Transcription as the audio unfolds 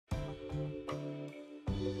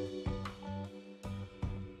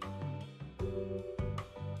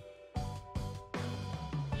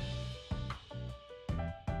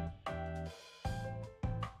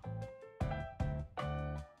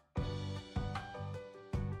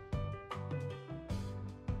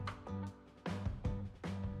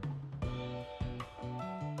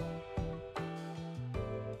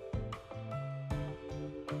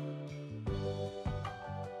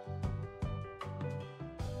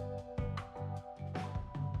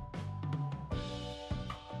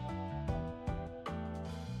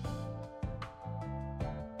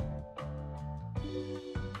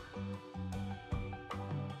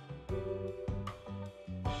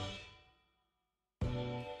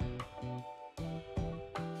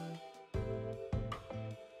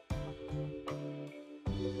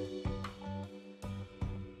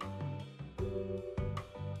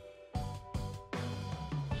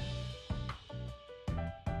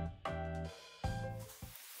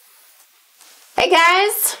Hey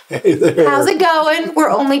guys! Hey there. How's it going? We're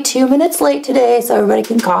only 2 minutes late today, so everybody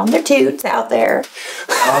can calm their toots out there.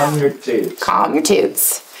 Calm your toots. Calm your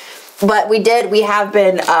toots. But we have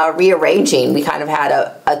been rearranging. We kind of had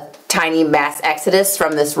a tiny mass exodus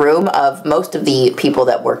from this room of most of the people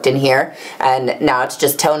that worked in here, and now it's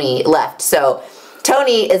just Tony left. So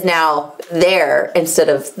Tony is now there instead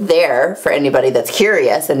of there for anybody that's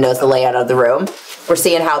curious and knows the layout of the room. We're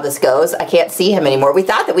seeing how this goes. I can't see him anymore. We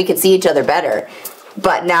thought that we could see each other better,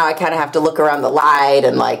 but now I kind of have to look around the light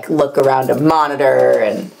and like look around a monitor,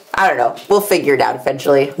 and I don't know. We'll figure it out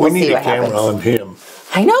eventually. We need a camera on him.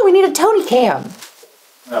 I know, we need a Tony cam.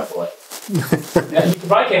 Oh boy. Yeah, you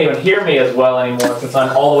probably can't even hear me as well anymore since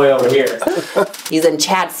I'm all the way over here. He's in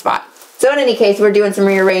Chad's spot. So in any case, we're doing some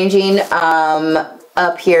rearranging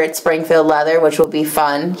up here at Springfield Leather, which will be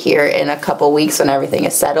fun here in a couple weeks when everything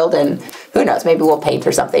is settled, and who knows, maybe we'll paint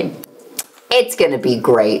or something. It's gonna be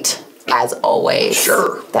great, as always.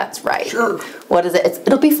 Sure. That's right. Sure. What is it?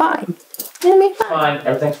 It'll be fine. It'll be fine. Fine,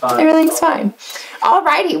 everything's fine. Everything's fine.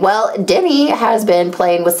 Alrighty, well, Denny has been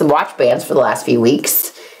playing with some watch bands for the last few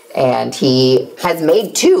weeks, and he has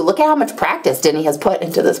made 2. Look at how much practice Denny has put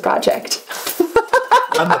into this project.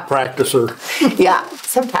 I'm a practicer. Yeah,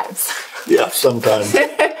 sometimes. Yeah, sometimes.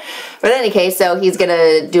 But in any case, so he's going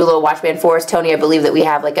to do a little watch band for us. Tony, I believe that we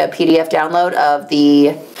have like a PDF download of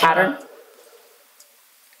the pattern.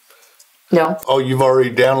 No? Oh, you've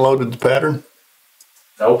already downloaded the pattern?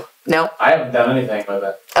 Nope. No? I haven't done anything with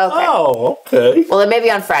it. Okay. Oh, okay. Well, then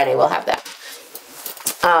maybe on Friday we'll have that.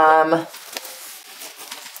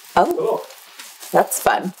 Oh, Cool. that's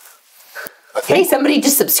fun. Hey, somebody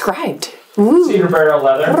just subscribed. Cedar barrel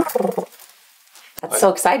leather. That's so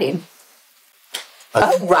exciting.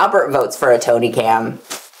 Robert votes for a Tony cam.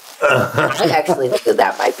 I actually think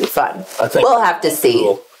that might be fun. We'll have to see.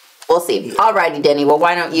 Cool. We'll see. Alrighty, Denny. Well,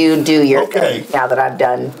 why don't you do your thing now that I'm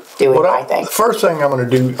done doing my thing? The first thing I'm going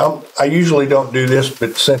to do, I usually don't do this,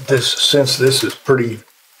 but since this is pretty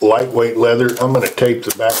lightweight leather, I'm going to tape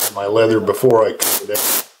the back of my leather before I cut it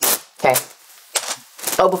out. Okay.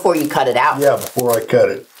 Oh, before you cut it out? Yeah, before I cut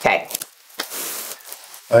it. Okay.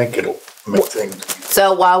 I think it'll make things.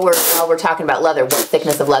 So while we're talking about leather, what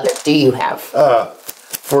thickness of leather do you have?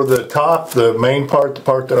 For the top, the main part, the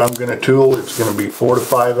part that I'm going to tool, it's going to be 4 to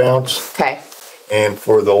 5 ounce. Okay. And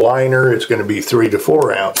for the liner, it's going to be 3 to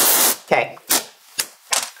 4 ounce. Okay.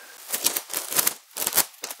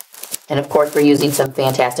 And of course, we're using some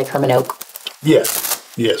fantastic Herman oak. Yes,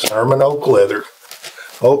 yes, Herman oak leather.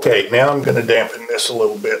 Okay, now I'm going to dampen this a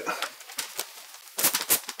little bit.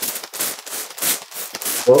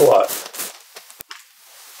 A lot.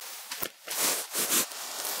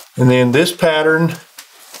 And then this pattern,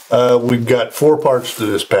 we've got 4 parts to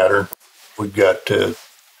this pattern. We've got the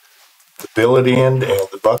billet end and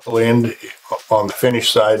the buckle end on the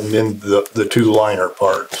finished side, and then the 2 liner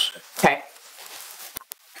parts. Okay.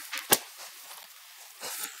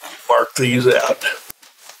 Mark these out.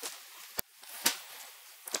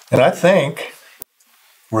 And I think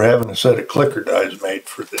we're having a set of clicker dies made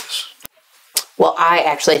for this. Well, I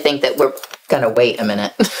actually think that we're going to wait a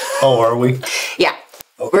minute. Oh, are we? Yeah.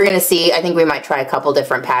 Okay. We're going to see. I think we might try a couple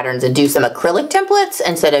different patterns and do some acrylic templates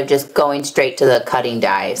instead of just going straight to the cutting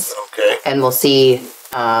dies. Okay. And we'll see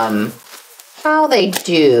how they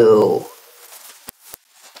do.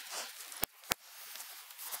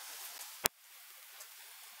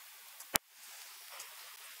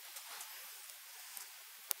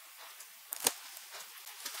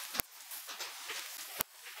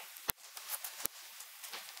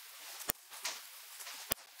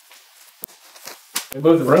 You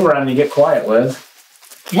move the room around and you get quiet, Liz.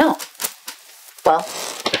 No. Well,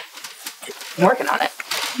 I'm working on it.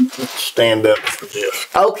 Let's stand up for this.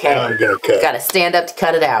 Okay. Now I'm going to cut. Got to stand up to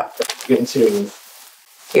cut it out. Getting serious.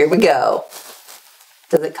 Here we go.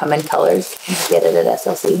 Does it come in colors? Get it at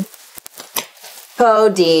SLC. Oh,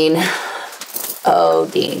 Dean. Oh,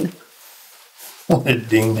 Dean. What did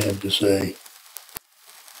Dean have to say?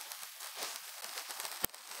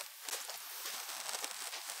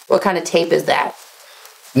 What kind of tape is that?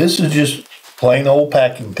 This is just plain old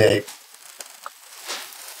packing tape.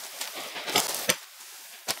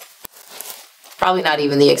 Probably not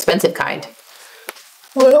even the expensive kind.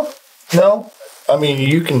 Well, no. I mean,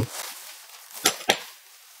 you can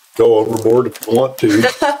go overboard if you want to.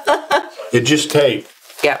 It's just tape.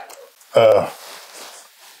 Yeah. A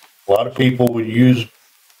lot of people would use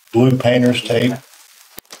blue painter's tape.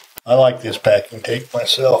 I like this packing tape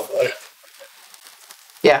myself.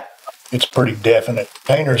 Yeah. It's pretty definite.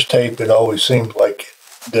 Painter's tape, it always seems like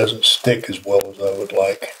it doesn't stick as well as I would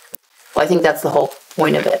like. Well, I think that's the whole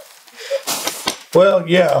point of it. Well,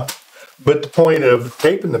 yeah, But the point of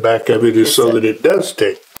taping the back of it is so that it does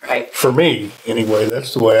tape. Right. For me, anyway,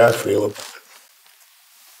 that's the way I feel about it.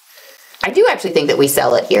 I do actually think that we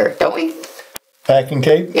sell it here, don't we? Packing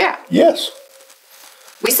tape? Yeah. Yes.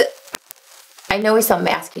 I know we sell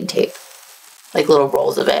masking tape, like little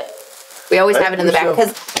rolls of it. We always have it in the back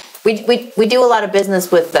because we do a lot of business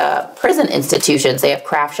with prison institutions. They have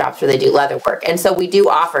craft shops where they do leather work, and so we do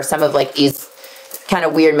offer some of like these kind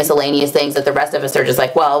of weird miscellaneous things that the rest of us are just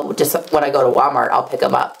like, well, just when I go to Walmart, I'll pick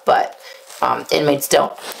them up. But inmates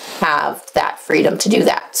don't have that freedom to do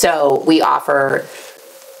that, so we offer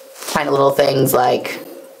kind of little things like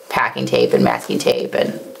packing tape and masking tape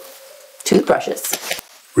and toothbrushes.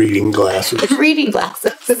 Reading glasses. Reading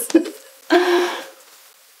glasses.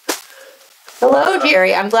 Hello,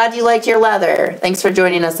 Jerry. I'm glad you liked your leather. Thanks for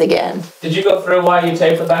joining us again. Did you go through why you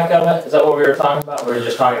taped the back of it? Is that what we were talking about? We were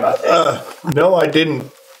just talking about tape. No, I didn't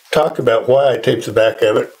talk about why I taped the back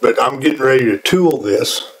of it, but I'm getting ready to tool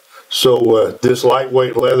this. So this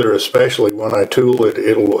lightweight leather, especially when I tool it,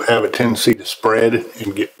 it'll have a tendency to spread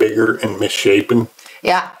and get bigger and misshapen.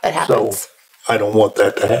 Yeah, that happens. So I don't want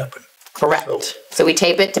that to happen. Correct. So we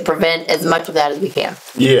tape it to prevent as much of that as we can.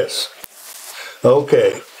 Yes.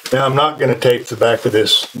 Okay. Now I'm not going to tape the back of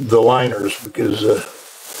the liners because...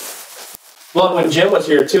 Well, when Jim was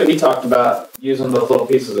here too, he talked about using those little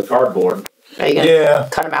pieces of cardboard. Are you going to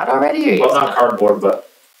cut them out already? Or well, not cardboard, but...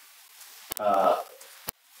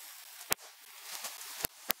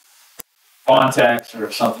 Bontex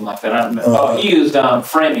or something like that. I don't know. He used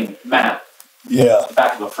framing mat. Yeah. The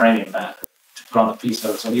back of a framing mat to put on the piece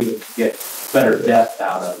of it so he would get better depth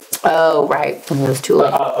out of it. Oh, right. From those tools.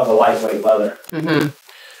 Of a lightweight leather. Mm-hmm.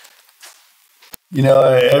 You know,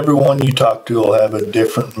 everyone you talk to will have a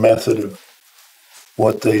different method of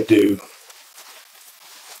what they do.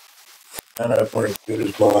 None of them are as good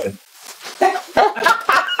as mine.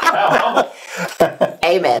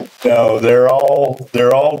 Amen. No, they're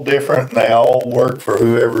all different, and they all work for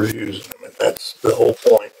whoever's using them, and that's the whole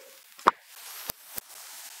point.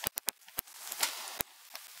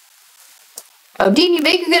 Oh, Dean, you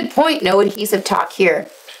make a good point. No adhesive talk here.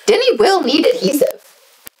 Denny will need adhesive.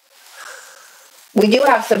 We do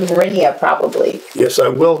have some Verinia, probably. Yes, I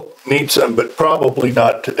will need some, but probably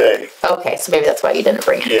not today. Okay, so maybe that's why you didn't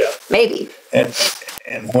bring it. Yeah. Maybe.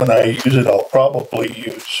 And when I use it, I'll probably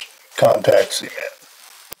use contact cement.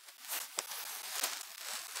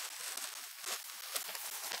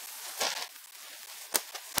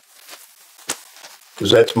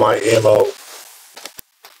 Because that's my MO.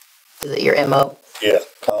 Is it your MO? Yeah,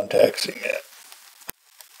 contact cement.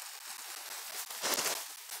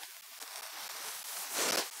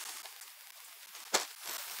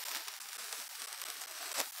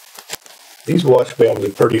 These wash bands are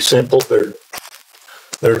pretty simple.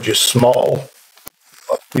 They're just small.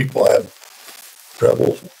 People have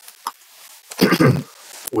trouble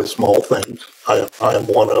with small things. I am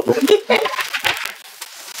one of them.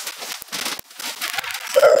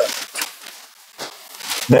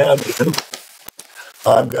 Now then,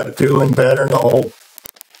 I've got a tooling pattern all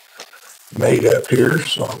made up here,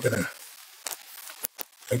 so I'm gonna,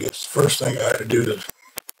 I guess the first thing I have to do is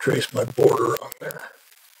trace my border on there.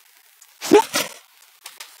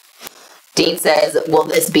 Dean says, will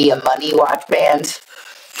this be a money watch band?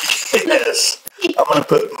 Yes, I'm gonna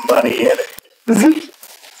put money in it.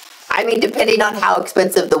 I mean, depending on how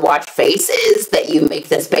expensive the watch face is that you make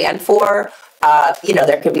this band for, you know,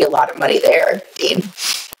 there could be a lot of money there, Dean.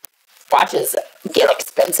 Watches get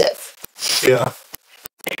expensive. Yeah.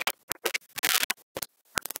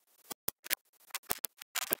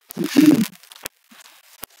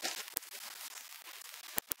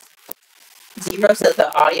 Zero says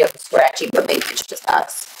the audio is scratchy, but maybe it's just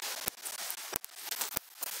us.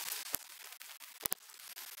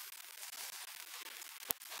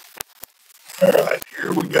 All right,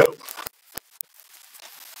 here we go.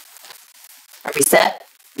 Are we set?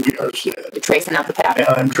 We are set. You're tracing out the pattern.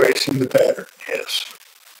 Now I'm tracing the pattern, yes.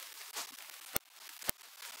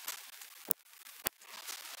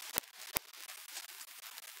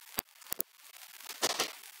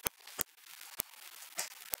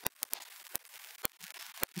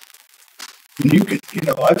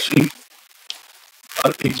 I've seen a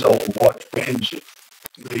lot of these old watch bands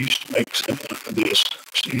that they used to make similar to this.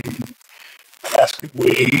 See, basket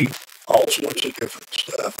weave, all sorts of different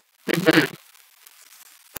stuff. Mm-hmm.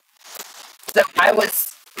 So I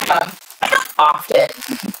was, I don't often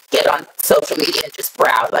get on social media and just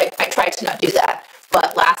browse. I try to not do that.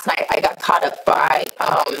 But last night I got caught up by,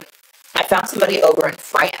 I found somebody over in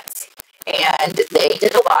France, and they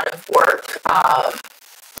did a lot of work,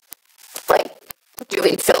 like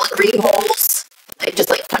doing filigree holes, like just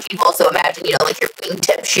like punching holes So imagine, you know, like your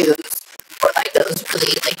wingtip shoes or like those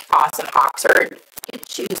really like awesome Oxford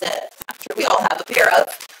shoes that I'm sure we all have a pair of.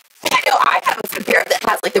 And I know I have a pair that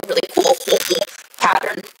has like a really cool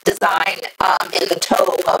pattern design in the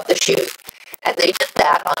toe of the shoe. And they did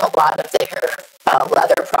that on a lot of their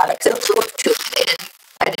leather products. It was with tooling.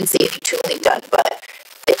 I didn't see any tooling done, but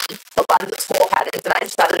they did a lot of those full patterns, and I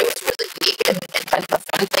just thought that it was really unique and kind of a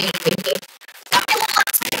fun thing. And maybe not be a little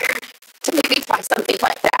inspired to maybe try something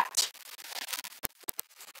like that.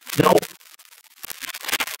 No,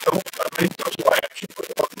 no, I mean, those latches you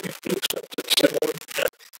put on me do something similar to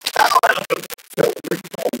that. Yeah. No,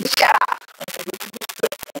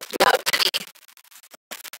 Denny.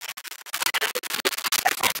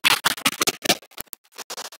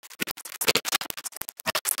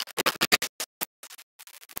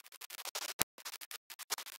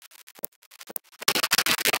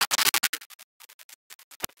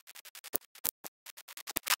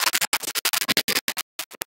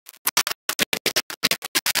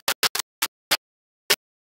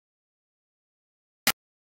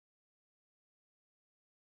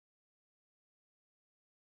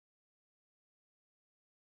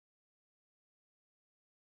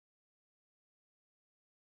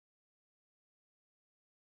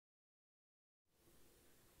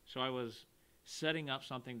 So I was setting up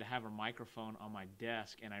something to have a microphone on my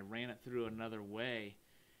desk, and I ran it through another way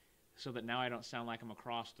so that now I don't sound like I'm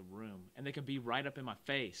across the room. And they could be right up in my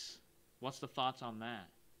face. What's the thoughts on that?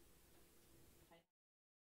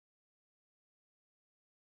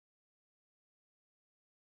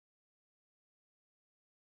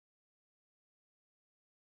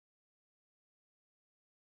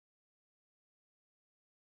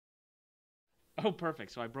 Oh,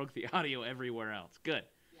 perfect. So I broke the audio everywhere else. Good.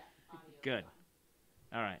 Yeah, audio. Good.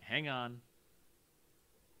 All right, hang on.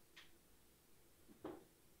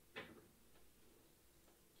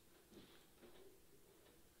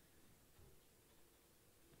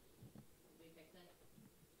 We fix it?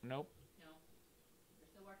 Nope. No. We're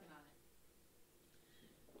still working on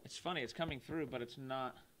it. It's funny. It's coming through, but it's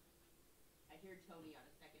not. I hear Tony on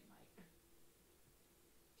a second mic.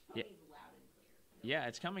 Yeah. Tony's loud and clear. Yeah,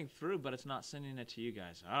 it's coming through, but it's not sending it to you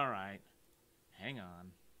guys. All right. Hang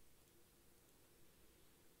on.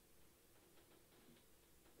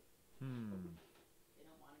 They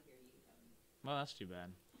don't want to hear you, Tony. Well, that's too bad.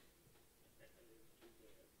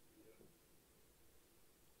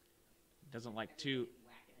 It doesn't like to.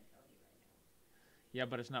 Whacking at Tony right now. Yeah,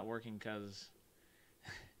 but it's not working because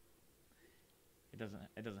it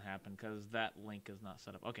doesn't happen because that link is not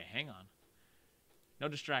set up. Okay, hang on. No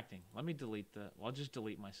distracting. Let me delete the. Well, I'll just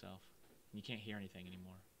delete myself. You can't hear anything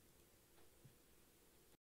anymore.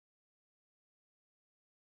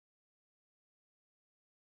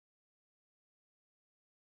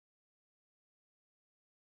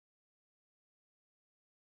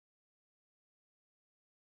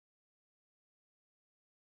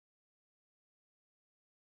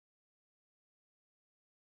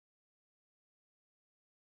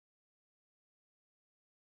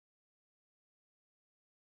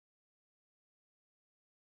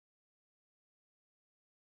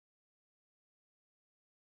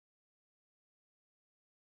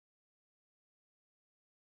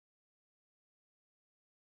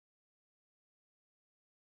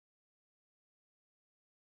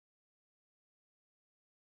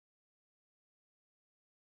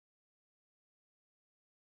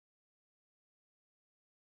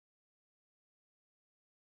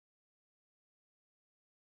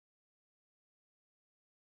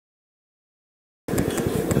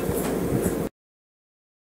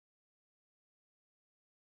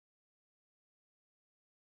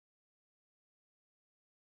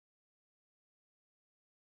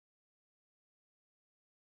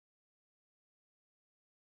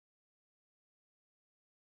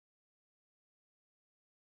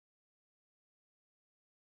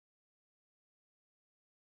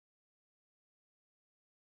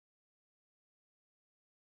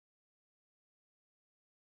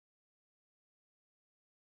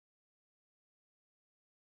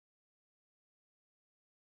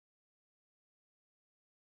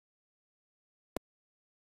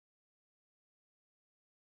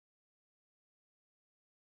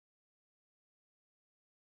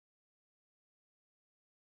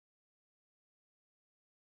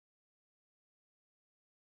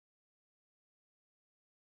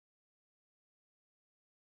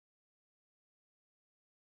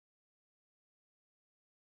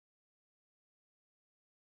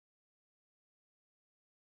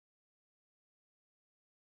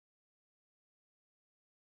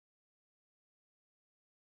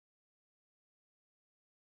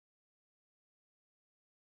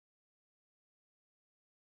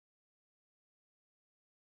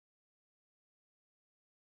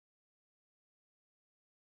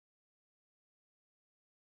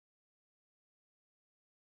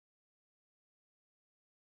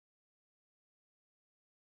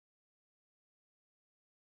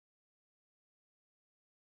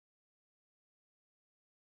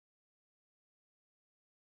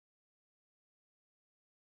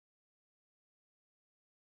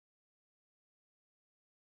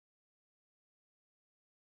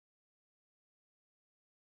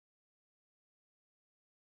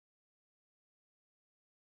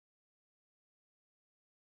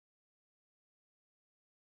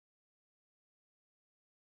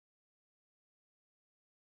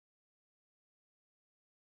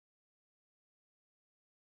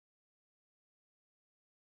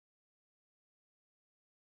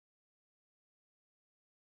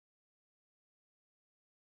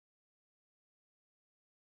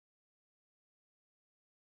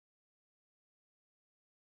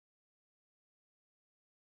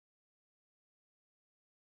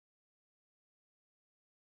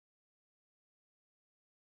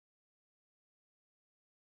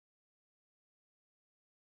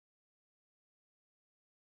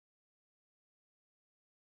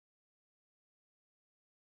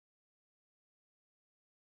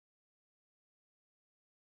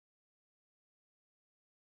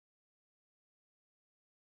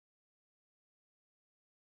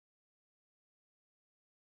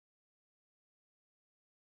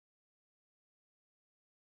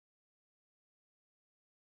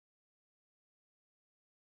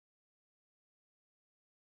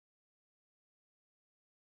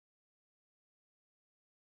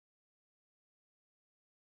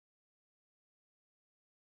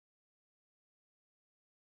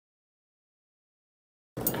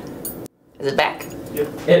 Is it back?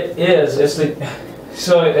 It is.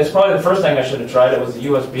 So it's probably the first thing I should have tried. It was the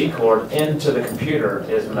USB cord into the computer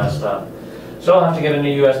is messed up. So I'll have to get a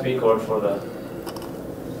new USB cord for the...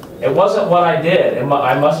 It wasn't what I did.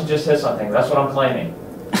 I must have just hit something. That's what I'm claiming.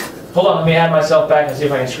 Hold on, let me add myself back and see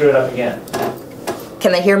if I can screw it up again.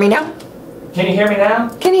 Can they hear me now? Can you hear me now?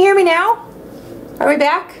 Can you hear me now? Are we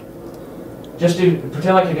back? Just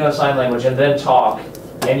pretend like you're doing sign language and then talk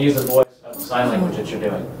and use the voice of the sign language that you're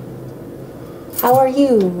doing. How are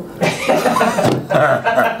you?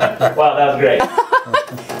 Wow, that was great.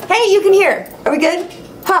 Hey, you can hear. Are we good?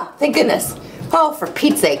 Huh, thank goodness. Oh, for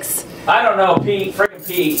Pete's sakes. I don't know, Pete, freaking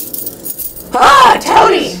Pete. Ah,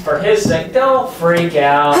 Tony! For his sake, don't freak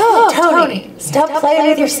out. Oh, Tony. Stop playing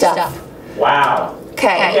with your stuff. Wow.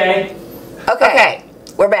 Okay. Okay.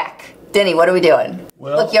 We're back. Denny, what are we doing?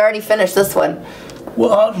 Well, look, you already finished this one.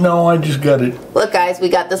 Well, no, I just got it. Look, guys, we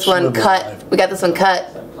got this one cut. We got this one cut.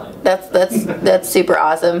 That's super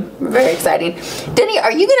awesome. Very exciting. Denny,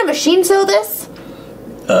 are you gonna machine sew this?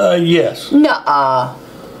 Yes. Nuh-uh.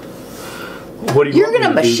 What do you? You're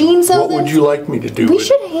gonna machine sew this? What would you like me to do? We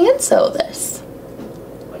should hand sew this.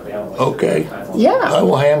 Okay. Yeah. I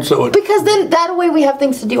will hand sew it. Because then that way we have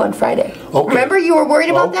things to do on Friday. Okay. Remember you were worried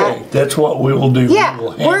about that? Okay, that's what we will do. Yeah. We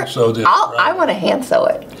will hand sew this. I want to hand sew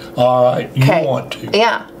it. All right. You want to?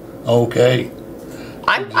 Yeah. Okay.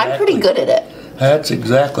 I'm pretty good at it. That's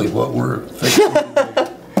exactly what we're thinking.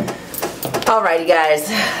 Alrighty, guys.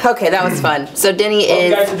 Okay, that was fun. So Denny is...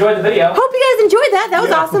 You guys enjoyed the video. Hope you guys enjoyed that. That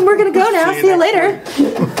was awesome. We're going to go now. See you later.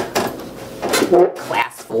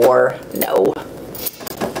 Class 4. No.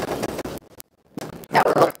 That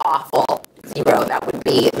would look awful. 0. That would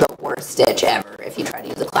be the worst stitch ever if you try to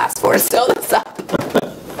use a class 4 to sew this up.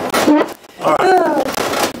 All right.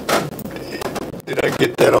 Did I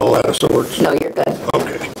get that all out of sorts? No, you're good.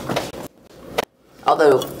 Okay.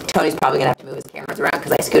 Although Tony's probably going to have to move his cameras around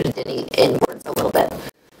because I scooted Denny inwards a little bit.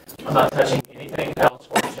 I'm not touching anything else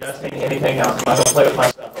or adjusting anything else. I'm not going to play with my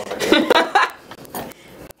stuff over here.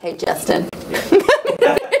 Hey, Justin.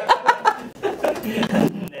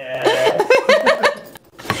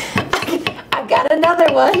 I've got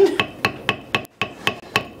another one.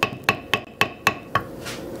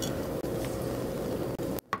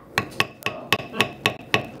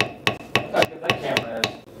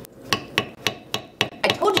 I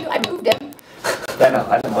told you I moved him. I know,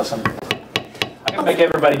 I didn't listen. I'm going to make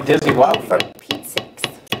everybody dizzy while we For Pete's sakes.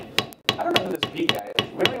 I don't know who this Pete guy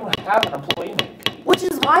is. We don't even have an employee named Pete. Which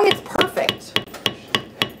is why it's perfect.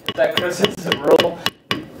 Is that Chris's rule?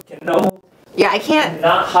 Yeah, I can't.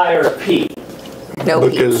 Not hire a Pete. No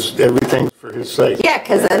Pete. Because everything's for his sake. Yeah,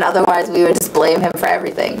 because then otherwise we would just blame him for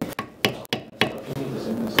everything.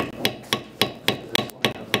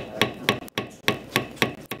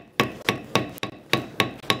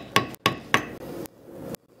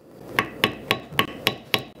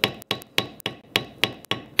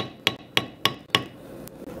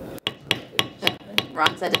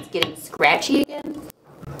 Ron said it's getting scratchy again.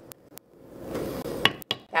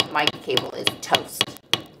 That mic cable is toast.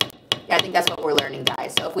 Yeah, I think that's what we're learning,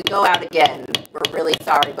 guys. So if we go out again, we're really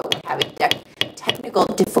sorry, but we're having technical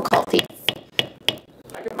difficulties.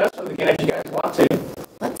 I can mess with it again if you guys want to.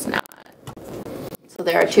 Let's not. So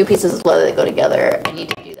there are 2 pieces of leather that go together. I need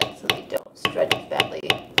to do that so they don't stretch as badly.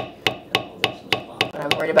 But I'm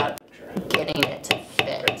worried about getting it to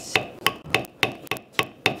fit.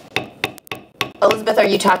 Elizabeth, are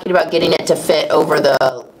you talking about getting it to fit over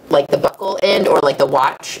the, like the buckle end or like the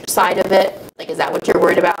watch side of it? Like, is that what you're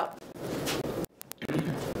worried about?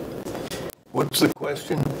 What's the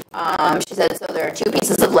question? She said, so there are 2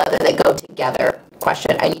 pieces of leather that go together.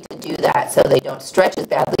 Question, I need to do that so they don't stretch as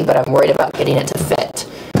badly, but I'm worried about getting it to fit.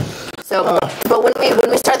 So, but when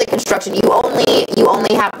we start the construction, you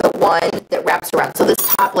only have the one that wraps around. So this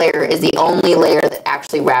top layer is the only layer that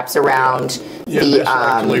actually wraps around this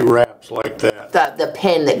actually wraps like that. The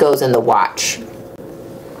pin that goes in the watch.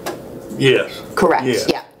 Yes. Correct. Yes.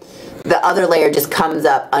 Yeah. The other layer just comes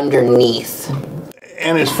up underneath.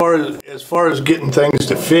 And as far as getting things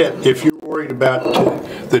to fit, if you're worried about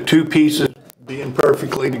the 2 pieces being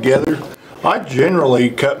perfectly together, I generally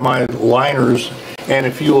cut my liners, and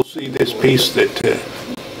if you'll see this piece that,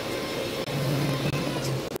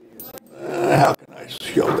 how can I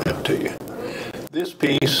show that to you? This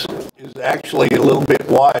piece is actually a little bit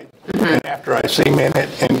wide, and after I cement it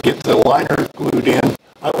and get the liner glued in,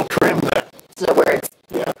 I will trim that. So where it's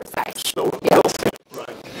precise. So it'll fit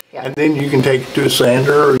right. Yeah. And then you can take it to a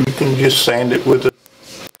sander, or you can just sand it with a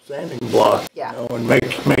sanding block, Yeah. and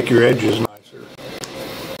make your edges nicer.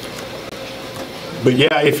 But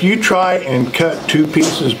yeah, if you try and cut 2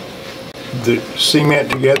 pieces the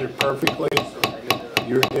cement together perfectly,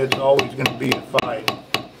 it's always going to be a fight.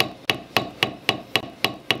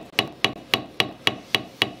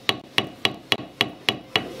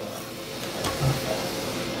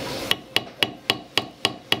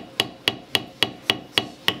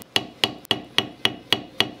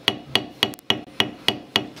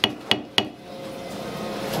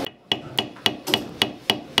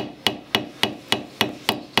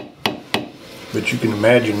 But you can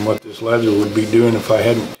imagine what this leather would be doing if I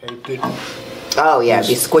hadn't taped it. Oh yeah, it'd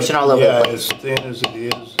be squishing all over. Yeah, as thin as it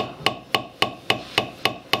is.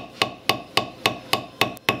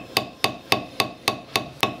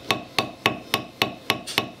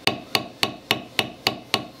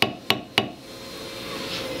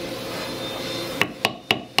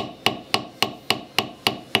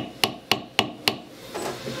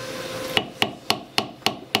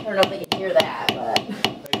 I don't know if they can hear that, but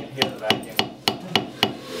They can hear the vacuum.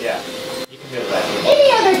 Yeah, you can hear the vacuum.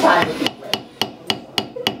 any other time would be great.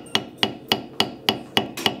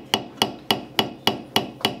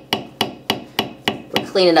 We're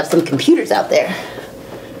cleaning up some computers out there.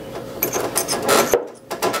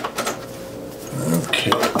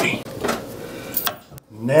 Okay.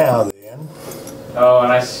 Now then, Oh,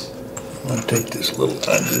 and I'm going to take this little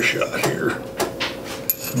undershot here.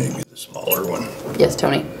 Maybe the smaller one. Yes,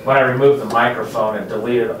 Tony. when I removed the microphone, it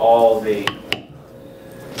deleted all the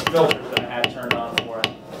filters that I had turned on for it.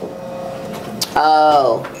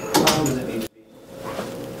 Oh. How long does it need to be?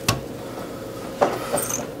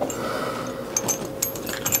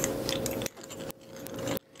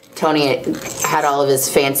 Tony had all of his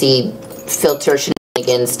fancy filter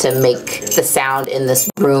shenanigans to make the sound in this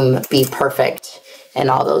room be perfect, and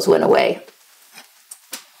all those went away.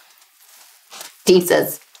 Dean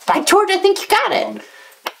says, "By George, I think you got it."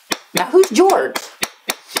 Now, who's George?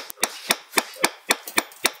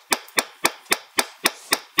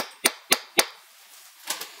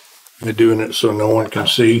 You're doing it so no one can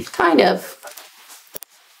see. Kind of.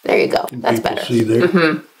 There you go. Can That's people better. see there?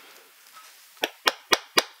 Mm-hmm.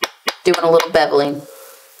 Doing a little beveling.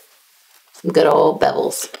 Some good old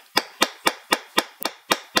bevels.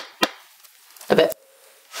 A bit.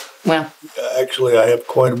 Well. Actually, I have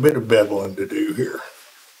quite a bit of beveling to do here.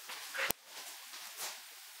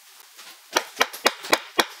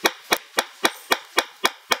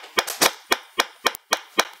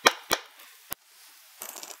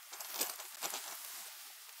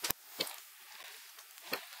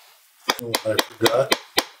 Oh, I forgot.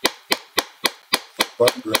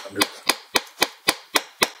 Butt grinder.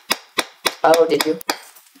 Oh, did you?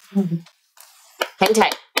 Hang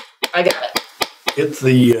tight. I got it. It's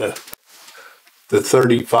the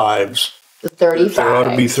 35s. The 35. There ought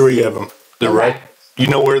to be 3 of them. They're Okay. right. You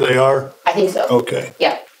know where they are? I think so. Okay.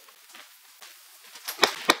 Yeah.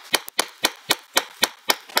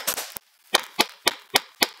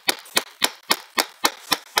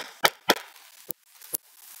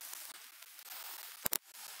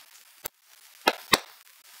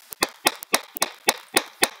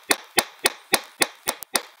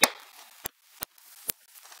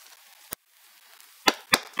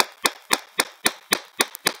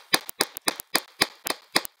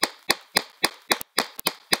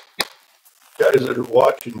 Guys that are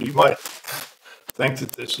watching, you might think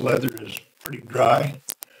that this leather is pretty dry,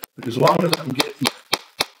 but as long as I'm getting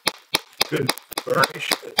good varnish,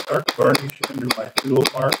 dark varnish under my tool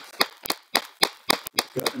marks, it's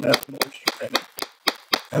got enough moisture in it.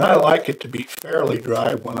 And I like it to be fairly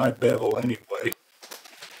dry when I bevel anyway.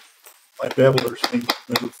 My bevelers seem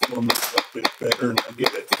to move for me a bit better and I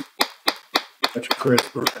get it much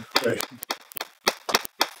crisper impression.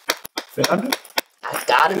 Found it? I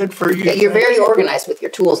got it. Good for you. Yeah, you're very organized with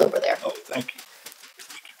your tools over there. Oh, thank you.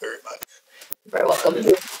 Thank you very much. You're very welcome.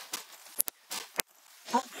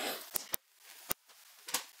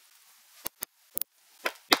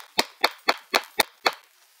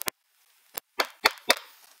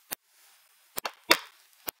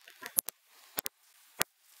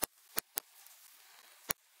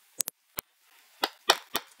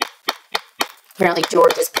 Apparently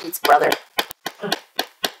George is Pete's brother.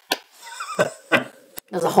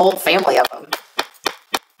 There's a whole family of them.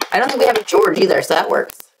 I don't think we have a George either, so that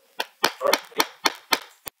works.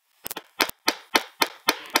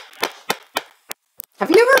 Have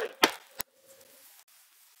you ever...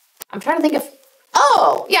 I'm trying to think of...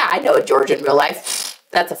 Oh, yeah, I know a George in real life.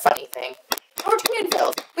 That's a funny thing. George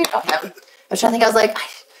Canfield. We know him. I was trying to think, I was like,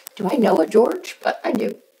 do I know a George? But I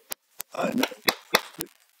do. I know.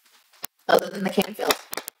 Other than the Canfield.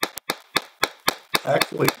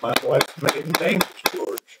 Actually, my wife's maiden name is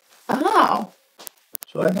George. Oh.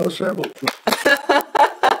 So I know several.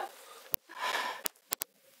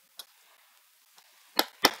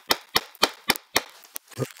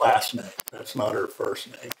 her last name. That's not her first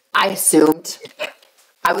name. I assumed.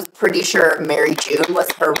 I was pretty sure Mary June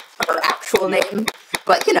was her actual name.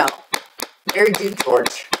 But, you know, Mary June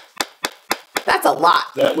George. That's a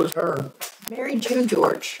lot. That was her. Mary June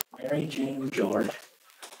George. Mary Jane George.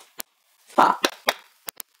 Huh.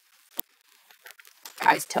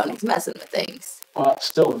 Guys, Tony's messing with things. Well, it's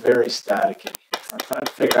still very staticky. I'm trying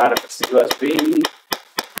to figure out if it's the USB.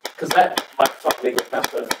 Because that might fucking get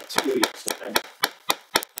messed with the 2 yesterday.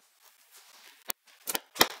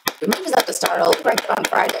 We might just have to start all over again on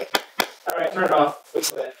Friday. Alright, turn it off. We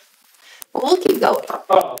quit. Well, we'll keep going.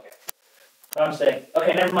 Oh, okay. I'm saying.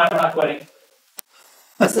 Okay, never mind, we're not quitting.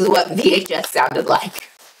 This is what VHS sounded like.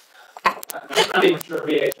 I'm not even sure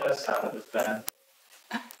VHS sounded as bad.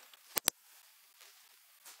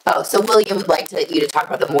 Oh, so William would like you to talk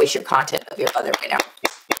about the moisture content of your leather right now.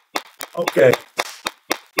 Okay.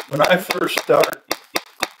 When I first start,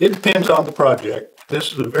 it depends on the project.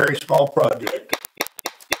 This is a very small project.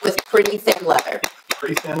 With pretty thin leather.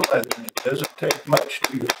 Pretty thin leather. It doesn't take much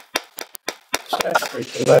to saturate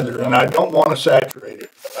the leather, and I don't want to saturate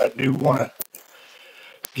it. I do want to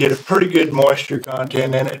get a pretty good moisture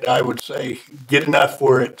content in it. I would say get enough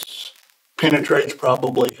where it penetrates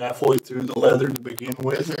probably halfway through the leather to begin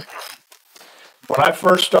with. When I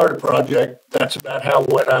first start a project, that's about how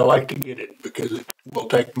wet I like to get it, because it will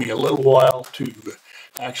take me a little while to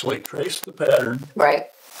actually trace the pattern. Right.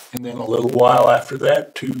 And then a little while after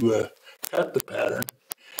that to cut the pattern.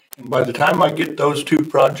 And by the time I get those two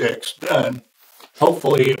projects done,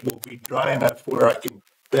 hopefully it will be dry enough where I can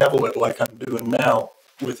bevel it like I'm doing now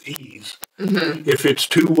with ease. Mm-hmm. If it's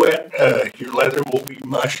too wet, your leather will be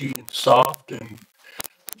mushy and soft, and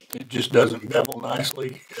it just doesn't bevel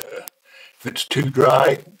nicely. If it's too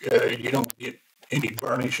dry, you don't get any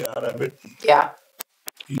burnish out of it. Yeah.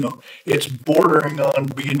 You know, it's bordering on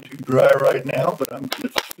being too dry right now, but I'm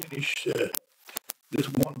going to finish this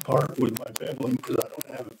one part with my beveling because I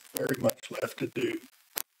don't have very much left to do.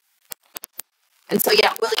 And so,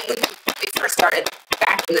 yeah, William, when we first started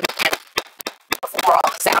back in the beginning, before all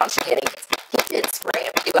the sound shenanigans, he did spray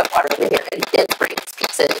them. You have water over here, and he did spray his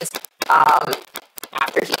pieces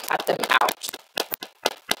after he cut them out.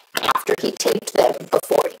 After he taped them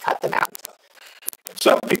before he cut them out.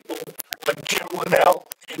 Some people, like Jim Linnell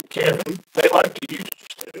and Kevin, they like to use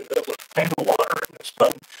a little pan of water and a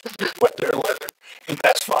sponge to wet their leather, and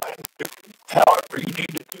that's fine, however you need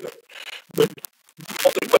to do it. But the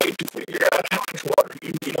only way to figure out how much water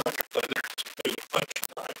you need on your leather is to do it a bunch of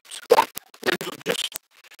times. So just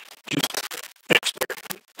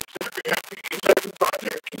experiment. After you use every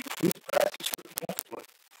project, you can practice for the next one.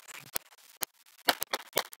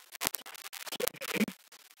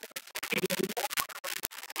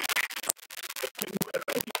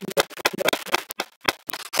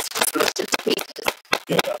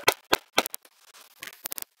 Yeah.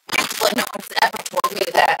 Actually, no one's ever told me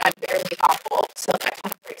that I'm barely awful, so that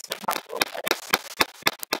kind of breaks my heart a little bit.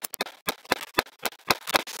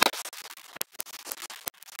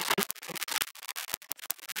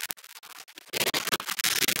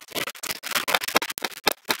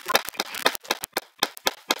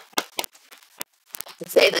 To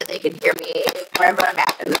say that they can hear me wherever I'm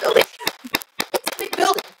at in the building. It's a big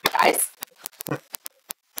building, guys.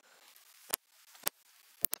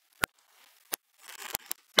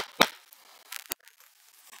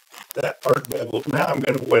 That part beveled. Now I'm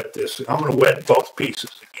going to wet this. I'm going to wet both pieces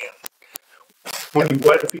again. When you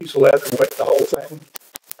wet a piece of leather, wet the whole thing.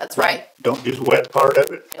 That's right. Don't just wet part of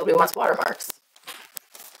it. Nobody wants watermarks.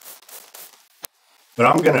 But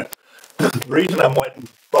I'm going to, the reason I'm wetting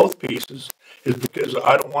both pieces is because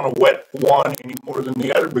I don't want to wet one any more than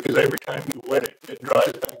the other, because every time you wet it, it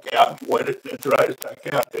dries back out. You wet it, it dries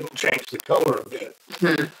back out. It'll change the color a bit.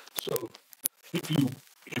 Mm-hmm. So if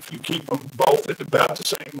you keep them both at about the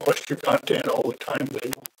same moisture content all the time,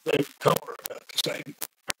 they color about the same.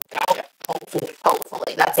 Gotcha. Hopefully.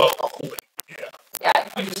 Hopefully, that's the goal. Hopefully, yeah. Yeah.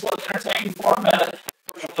 We just look entertaining for a minute.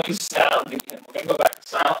 We're going to use sound again. We're going to go back to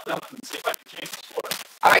silent film and see if I can change the score.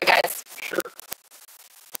 All right, guys. Sure.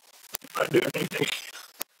 If I do anything.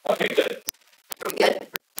 Okay, good. Are we good?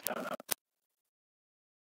 No, no.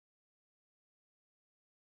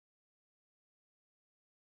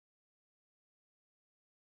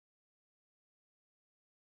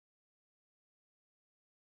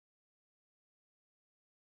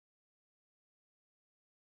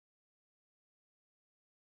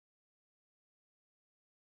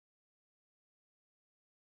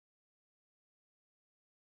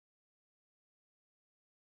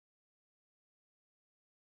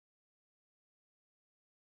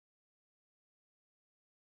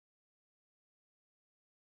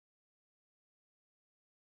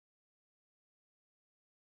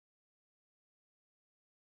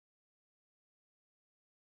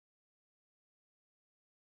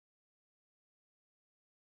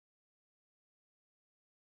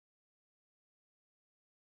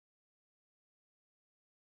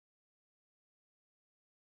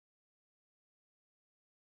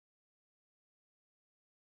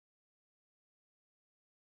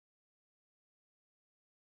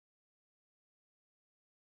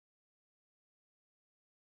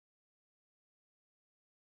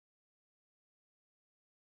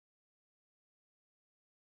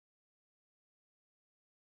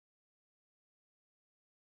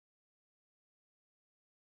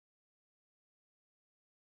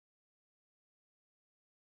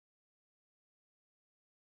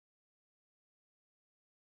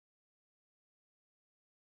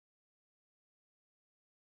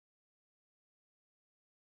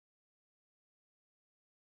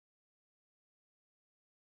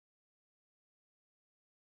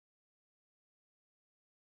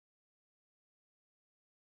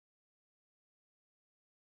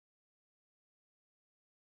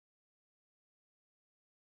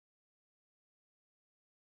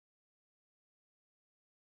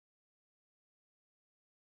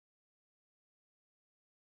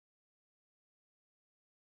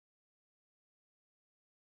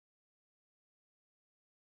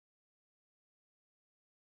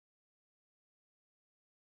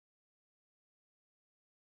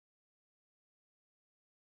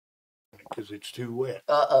 because it's too wet.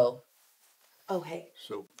 Uh-oh. Oh, hey.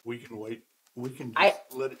 So we can wait. We can just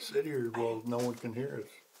let it sit here while no one can hear us.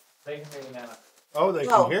 They can hear you now. Oh, they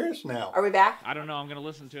can hear us now. Are we back? I don't know. I'm going to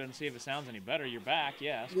listen to it and see if it sounds any better. You're back,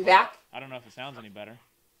 yes. You back? I don't know if it sounds any better.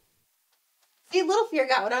 See, Little Fear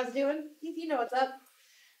got what I was doing. You know what's up.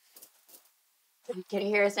 Can you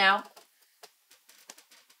hear us now?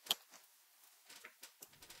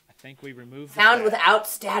 I think we removed Sound without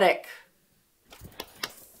static.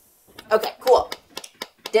 Okay, cool.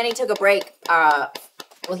 Denny took a break.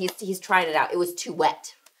 Well, he's trying it out. It was too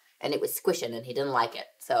wet, and it was squishing, and he didn't like it.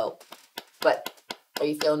 So, but are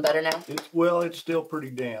you feeling better now? It's still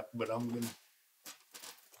pretty damp, but I'm gonna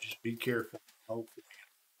just be careful. Hopefully.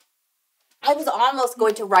 I was almost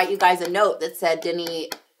going to write you guys a note that said Denny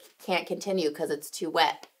can't continue because it's too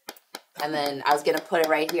wet, and then I was gonna put it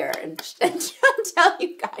right here and tell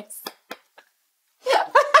you guys.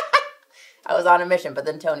 I was on a mission, but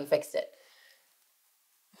then Tony fixed it.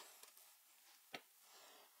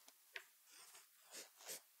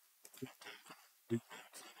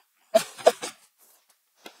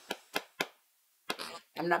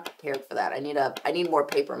 I'm not prepared for that. I need more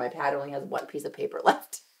paper. My pad only has one piece of paper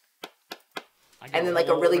left. And then like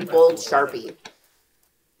a really bold Sharpie.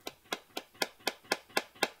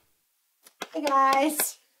 Hey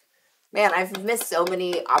guys. Man, I've missed so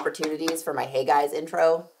many opportunities for my Hey Guys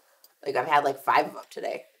intro. Like I've had like 5 of them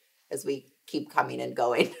today as we keep coming and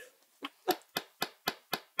going.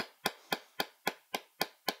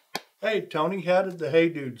 Hey, Tony, how did the Hey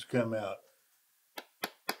Dudes come out?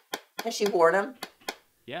 Has she worn them?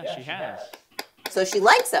 Yeah, she has. So she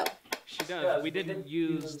likes them. She does. We didn't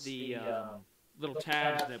use the little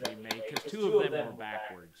tabs that we made because 2 of them were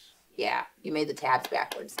backwards. Yeah, you made the tabs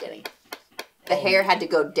backwards, Denny. The hair had to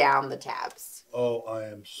go down the tabs. Oh, I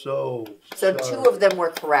am so sorry. 2 of them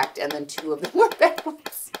were correct, and then 2 of them were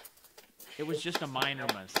backwards. It was just a minor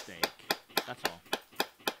mistake. That's all.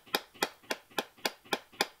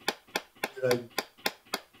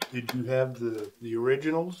 Did you have the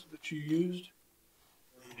originals that you used?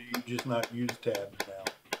 Or do you just not use tabs now?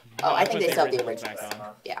 Oh, I think they sell the originals.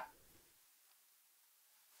 Yeah.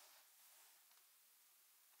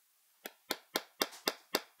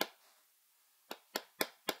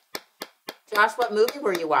 Josh, what movie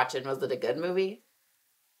were you watching? Was it a good movie?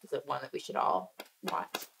 Is it one that we should all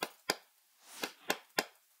watch?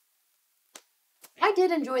 I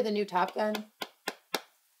did enjoy the new Top Gun.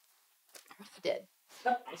 I did.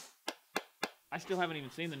 I still haven't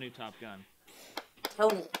even seen the new Top Gun.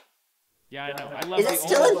 Tony. Yeah, I know. I love Is it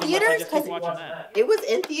still in theaters? Because it was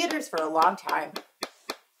in theaters for a long time.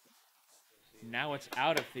 Now it's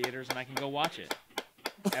out of theaters and I can go watch it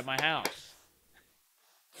at my house.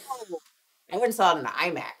 I went and saw it in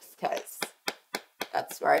IMAX because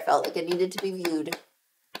that's where I felt like it needed to be viewed.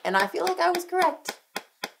 And I feel like I was correct.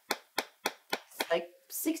 It's like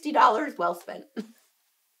 $60 well spent.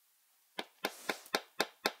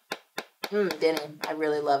 Denny, I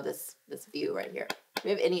really love this view right here. Do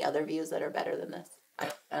we have any other views that are better than this?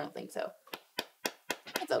 I don't think so.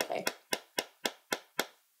 That's okay.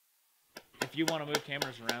 If you want to move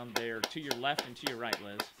cameras around, they're to your left and to your right,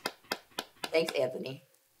 Liz. Thanks, Anthony.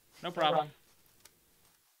 No problem.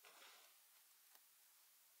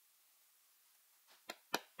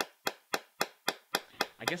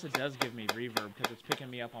 I guess it does give me reverb because it's picking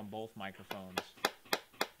me up on both microphones.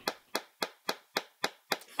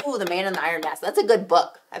 Ooh, The Man in the Iron Mask. That's a good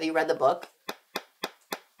book. Have you read the book?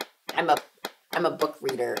 I'm a book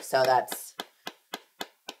reader, so that's the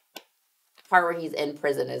part where he's in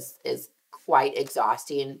prison is quite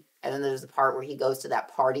exhausting. And then there's the part where he goes to that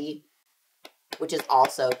party, which is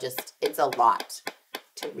also just, it's a lot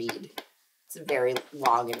to read. It's a very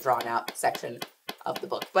long and drawn out section of the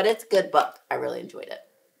book, but it's a good book. I really enjoyed it.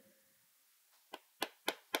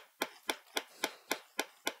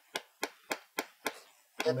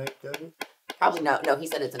 Probably no. No, he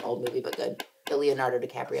said it's an old movie, but good. The Leonardo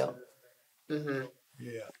DiCaprio. Mm-hmm.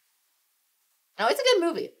 Yeah. No, it's a good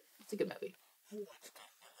movie. It's a good movie.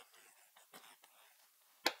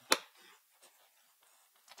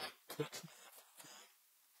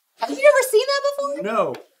 Have you never seen that before?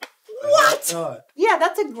 No. What? Yeah,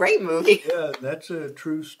 that's a great movie. Yeah, that's a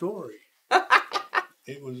true story.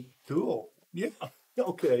 It was cool. Yeah.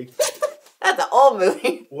 Okay. That's an old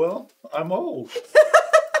movie. Well, I'm old.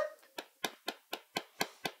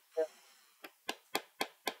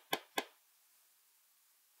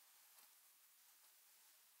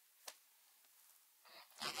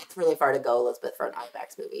 It's really far to go, Elizabeth, for an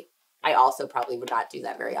IMAX movie. I also probably would not do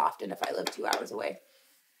that very often if I lived 2 hours away.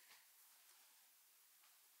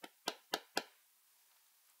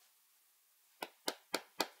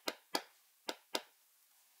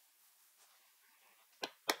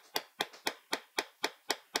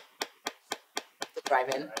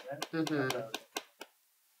 drive-in.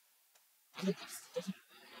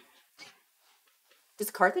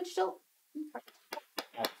 Does Carthage still?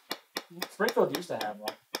 Springfield used to have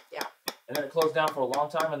one. Yeah. And then it closed down for a long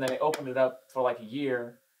time, and then they opened it up for like a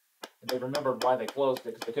year. And they remembered why they closed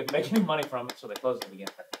it because they couldn't make any money from it, so they closed it again.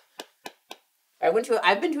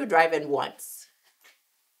 I've been to a drive-in once.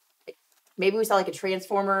 Maybe we saw like a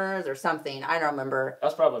Transformers or something. I don't remember.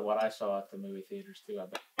 That's probably what I saw at the movie theaters too. I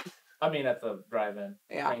bet. I mean, at the drive-in.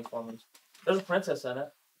 Yeah. Transformers. There's a princess in it.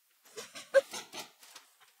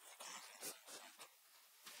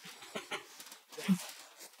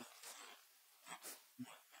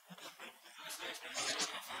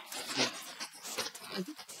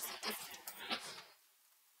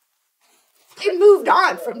 They moved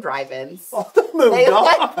on from drive-ins. Oh, they moved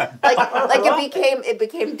on. Like it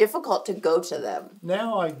became difficult to go to them.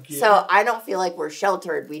 Now I get So I don't feel like we're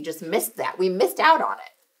sheltered. We just missed that. We missed out on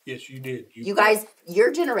it. Yes, you did. You guys,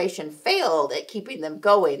 your generation failed at keeping them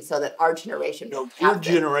going so that our generation don't Your have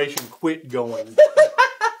them. generation quit going.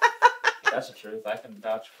 That's the truth. I can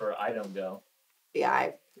vouch for I don't go. Yeah,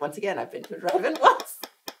 I've been to a drive-in once.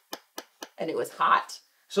 And it was hot.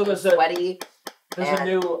 So there's sweaty. There's a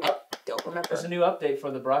new Don't remember. There's a new update for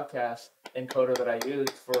the broadcast encoder that I use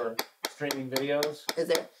for streaming videos. Is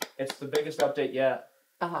there? It's the biggest update yet.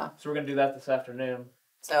 Uh-huh. So we're going to do that this afternoon.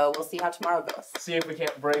 So we'll see how tomorrow goes. See if we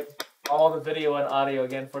can't break all the video and audio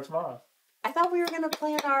again for tomorrow. I thought we were going to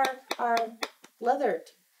plan our leather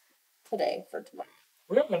today for tomorrow.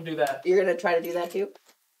 We're going to do that. You're going to try to do that too?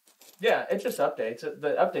 Yeah, it just updates.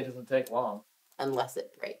 The update doesn't take long. Unless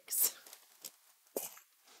it breaks.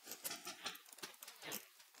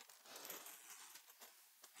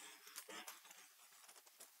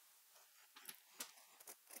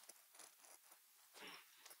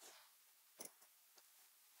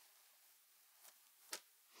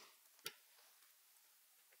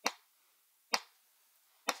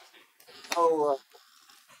 Oh,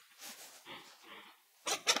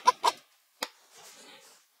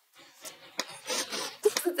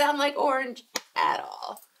 doesn't sound like orange at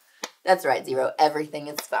all. That's right, Zero. Everything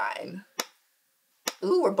is fine.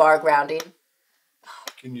 Ooh, we're bar grounding.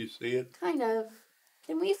 Can you see it? Kind of.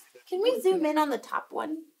 Can we zoom in on the top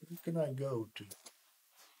one? Where can I go to?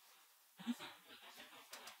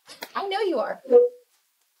 I know you are.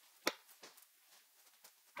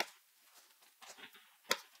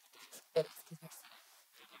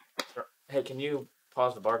 Hey, can you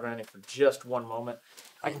pause the bar grinding for just one moment?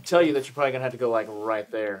 I can tell you that you're probably going to have to go like right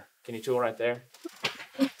there. Can you tool right there?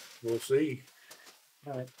 We'll see.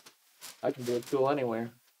 All right. I can do a tool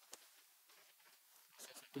anywhere.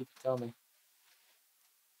 You tell me.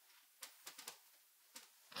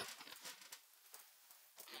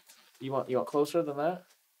 You want closer than that?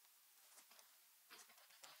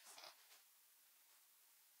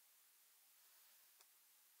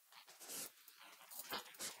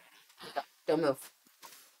 Don't move.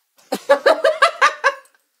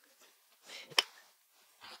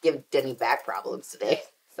 Give Denny back problems today.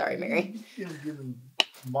 Sorry, Mary. You're giving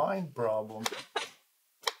mind problems.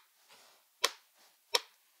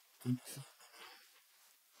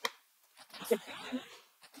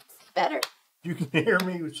 Better. You can hear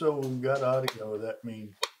me, so we've got audio. That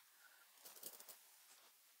means.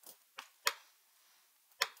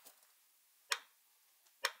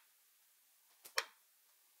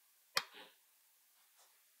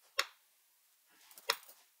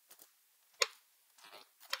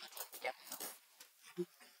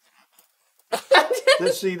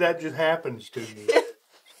 Let's see, that just happens to me.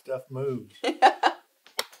 Stuff moves.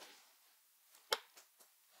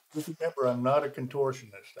 Just remember, I'm not a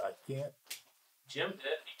contortionist. I can't. Jim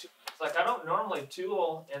did. It's like, I don't normally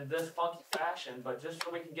tool in this funky fashion, but just so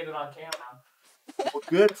we can get it on camera. Well,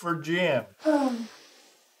 good for Jim.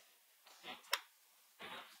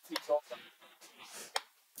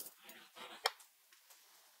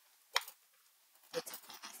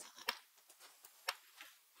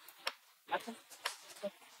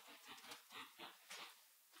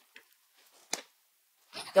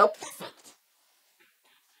 Nope.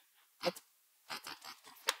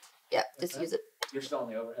 Yeah, just use it. You're still on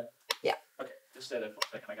the overhead? Yeah. Okay, just stay there for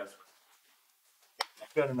a second.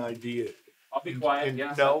 I've got an idea. I'll be quiet. And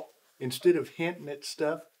Yeah. no, instead of hinting at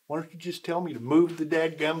stuff, why don't you just tell me to move the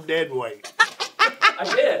dadgum dead weight? I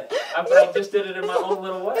did. I just did it in my own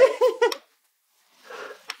little way. It's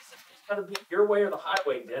got to be your way or the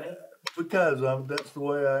highway, Denny. Because that's the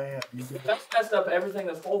way I am. That's messed up everything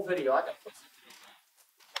this whole video. I got.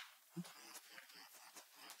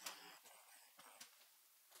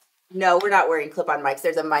 No, we're not wearing clip-on mics.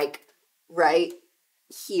 There's a mic right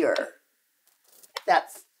here.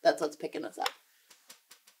 That's what's picking us up.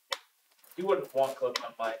 You wouldn't want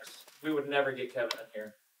clip-on mics. We would never get Kevin in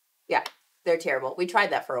here. Yeah, they're terrible. We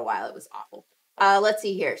tried that for a while. It was awful. Let's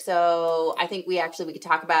see here. So I think we could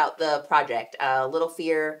talk about the project. Little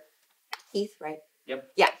Fear, Keith, right?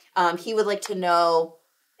 Yep. Yeah. He would like to know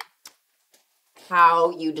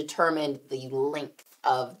how you determined the length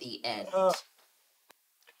of the end.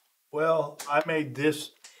 Well, I made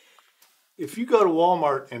this. If you go to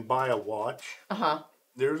Walmart and buy a watch,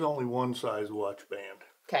 there's only one size watch band.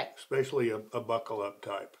 Okay. Especially a buckle up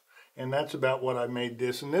type. And that's about what I made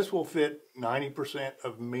this. And this will fit 90%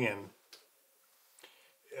 of men.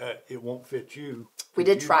 It won't fit you. We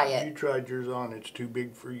did try it. You tried yours on. It's too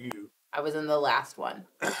big for you. I was in the last one.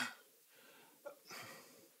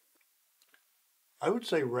 I would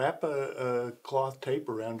say wrap a cloth tape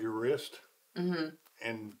around your wrist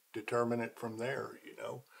and determine it from there, you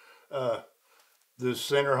know. The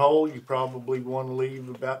center hole, you probably want to leave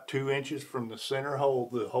about 2 inches from the center hole,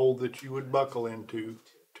 the hole that you would buckle into,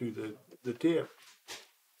 to the tip. Is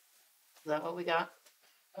that what we got?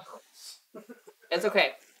 It's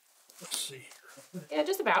okay. Let's see. Yeah,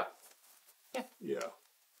 just about. Yeah. Yeah.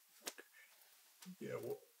 Yeah.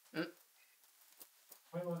 Well,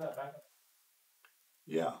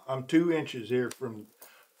 yeah, I'm 2 inches here from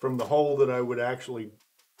the hole that I would actually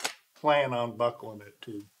plan on buckling it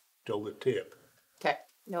to till the tip. Okay.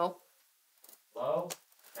 No. Hello?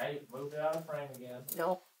 Hey, moved it out of frame again.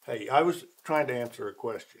 No. Hey, I was trying to answer a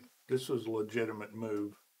question. This was a legitimate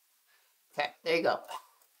move. Okay, there you go.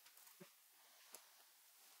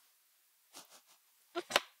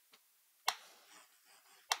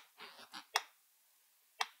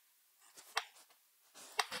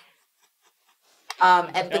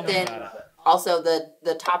 But then also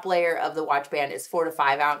the top layer of the watch band is 4 to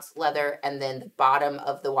 5 ounce leather, and then the bottom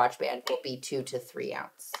of the watch band will be 2 to 3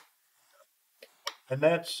 ounce. And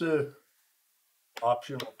that's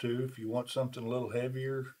optional too if you want something a little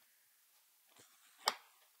heavier.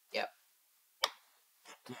 Yep.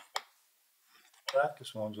 The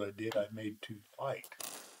practice ones I did, I made too light.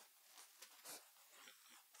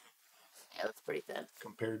 Yeah, that's pretty thin.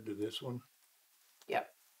 Compared to this one. Yep.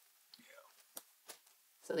 Yeah.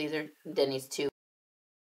 So these are Denny's 2.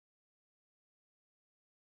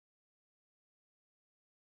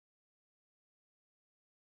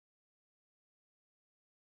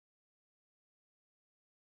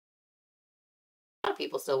 A lot of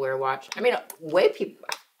people still wear a watch. I mean,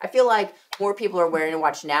 I feel like more people are wearing a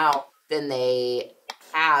watch now than they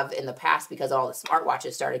have in the past because all the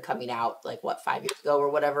smartwatches started coming out like what 5 years ago or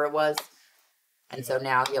whatever it was. And so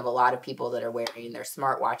now you have a lot of people that are wearing their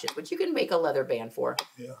smartwatches, which you can make a leather band for.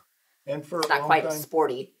 Yeah. And for it's a not long quite time,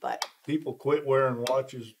 sporty, but people quit wearing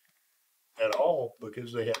watches at all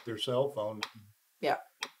because they have their cell phone. Yeah.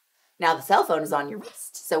 Now the cell phone is on your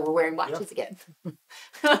wrist, so we're wearing watches again.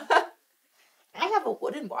 I have a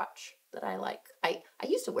wooden watch that I like. I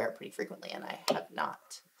used to wear it pretty frequently, and I have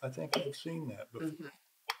not. I think I've seen that before. Mm-hmm.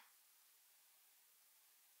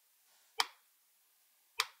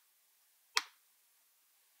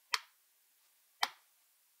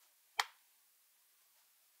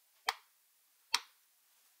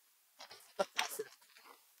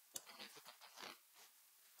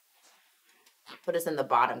 Put us in the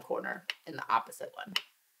bottom corner, in the opposite one.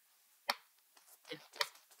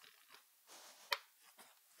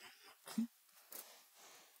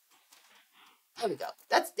 There we go.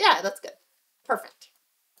 That's good. Perfect.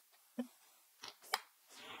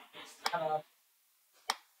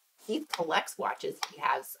 He collects watches. He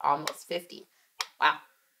has almost 50. Wow.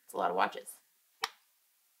 That's a lot of watches.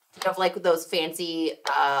 You have like those fancy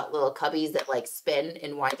little cubbies that like spin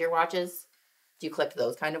and wind your watches. Do you collect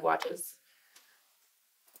those kind of watches?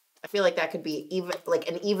 I feel like that could be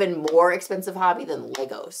an even more expensive hobby than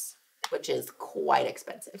Legos, which is quite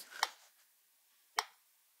expensive.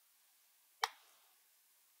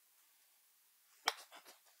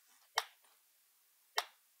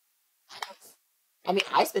 I mean,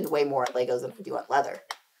 I spend way more on Legos than I do on leather.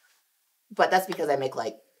 But that's because I make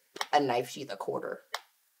like a knife sheath a quarter.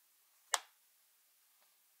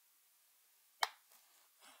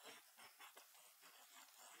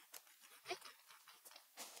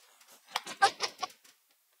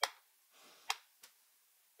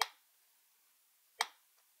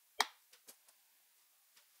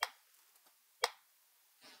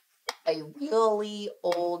 A really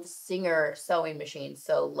old Singer sewing machine,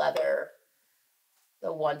 so leather,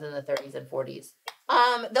 the ones in the 30s and 40s.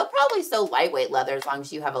 They'll probably sew lightweight leather as long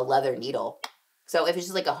as you have a leather needle. So if it's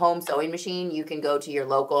just like a home sewing machine, you can go to your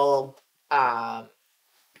local, like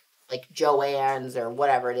Joann's or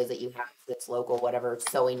whatever it is that you have that's local, whatever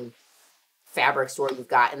sewing fabric store you've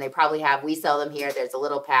got, and they probably have, we sell them here. There's a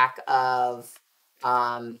little pack of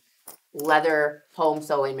leather home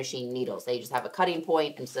sewing machine needles. They just have a cutting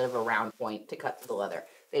point instead of a round point to cut through the leather.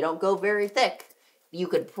 They don't go very thick. You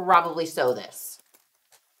could probably sew this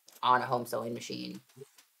on a home sewing machine.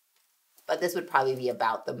 But this would probably be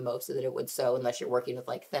about the most that it would sew, unless you're working with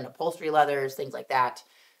like thin upholstery leathers, things like that.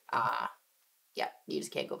 Yeah, you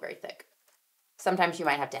just can't go very thick. Sometimes you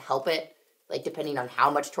might have to help it, like depending on how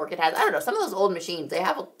much torque it has. I don't know. Some of those old machines, they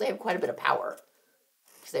have quite a bit of power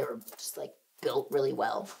because they were just like built really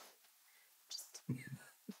well.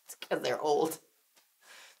 It's because they're old.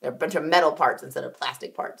 They're a bunch of metal parts instead of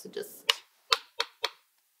plastic parts. It just.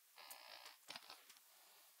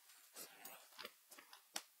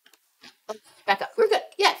 Back up. We're good.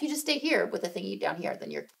 Yeah, if you just stay here with the thingy down here, then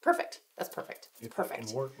you're perfect. That's perfect. Perfect. I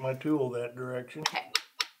can work my tool that direction. Okay.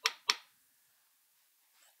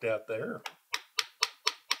 Out there.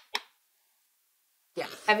 Yeah,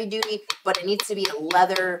 heavy duty, but it needs to be a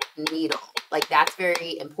leather needle. Like, that's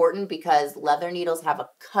very important because leather needles have a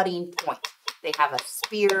cutting point. They have a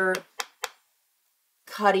spear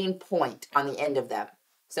cutting point on the end of them.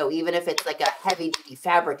 So even if it's like a heavy duty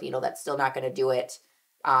fabric needle, that's still not going to do it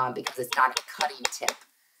because it's not a cutting tip.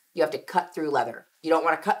 You have to cut through leather. You don't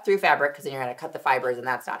want to cut through fabric because then you're going to cut the fibers and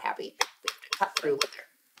that's not happy. But you have to cut through leather.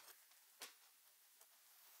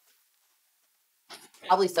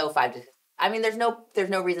 Probably sew 5 to. I mean, there's no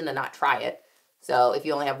reason to not try it. So if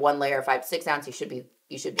you only have one layer, 5 to 6 ounce, you should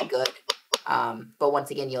be good. But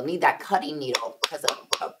once again, you'll need that cutting needle because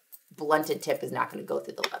a blunted tip is not going to go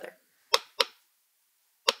through the leather.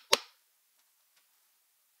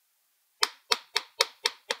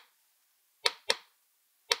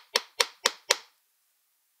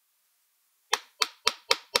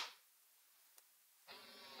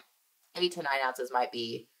 Eight to 9 ounces might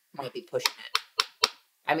be pushing it.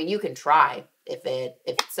 I mean, you can try. If it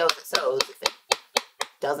sews, it sews. If it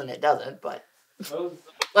doesn't, it doesn't. But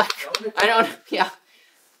I don't. Yeah,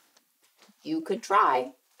 you could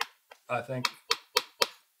try. I think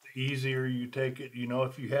the easier you take it, you know,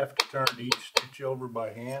 if you have to turn each stitch over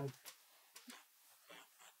by hand.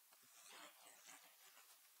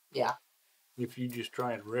 Yeah. If you just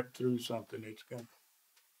try and rip through something, it's gonna.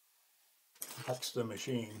 That's the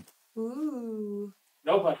machine. Ooh.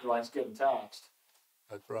 Nobody likes getting taxed.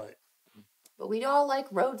 That's right. But we all like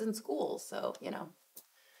roads and schools, so, you know.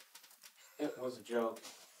 It was a joke.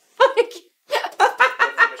 It's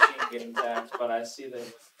the machine getting taxed, but I see that.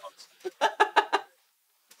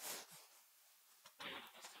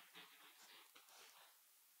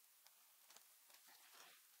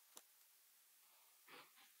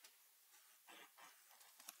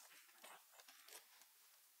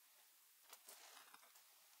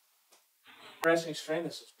 Pressing strain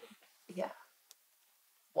this is. Yeah.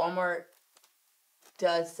 Walmart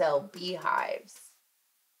does sell beehives.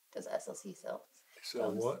 Does SLC sell?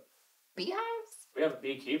 So what? Beehives? We have a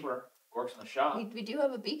beekeeper, works in the shop. We do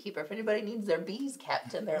have a beekeeper. If anybody needs their bees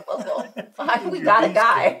kept in their local, we got a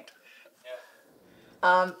guy.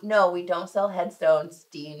 Yeah. No, we don't sell headstones,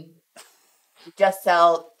 Dean. We just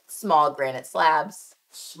sell small granite slabs.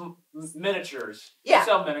 Miniatures. Yeah. You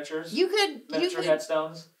sell miniatures. You could Miniature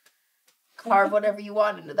headstones. Carve whatever you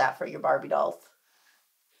want into that for your Barbie dolls.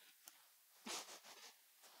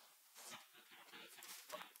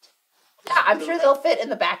 Yeah, I'm sure they'll fit in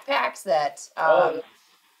the backpacks that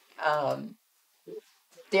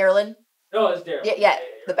Darylyn. No, it's Darylyn. Yeah,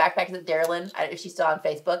 the backpacks that Darylyn. If she's still on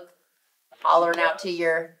Facebook, hollering out to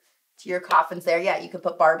your coffins there. Yeah, you can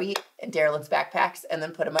put Barbie and Darylyn's backpacks and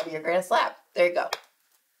then put them under your granite slab. There you go.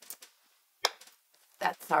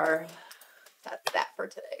 That's that for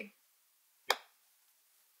today.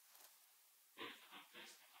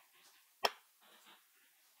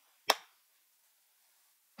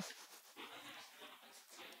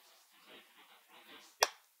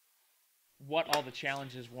 What all the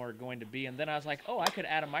challenges were going to be, and then I was like, oh, I could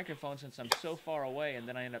add a microphone since I'm so far away, and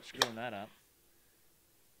then I end up screwing that up.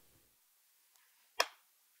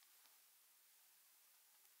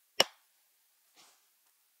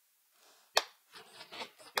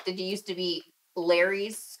 Did you used to be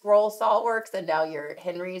Larry's Scroll Sawworks and now you're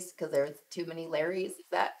Henry's because there's too many Larrys?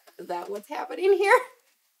 Is that what's happening here?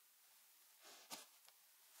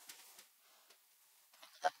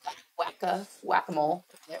 Whack-a-mole.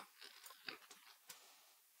 Yep.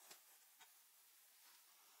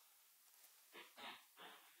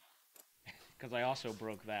 Because I also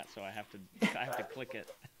broke that, so I have to click it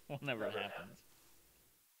whenever it happens.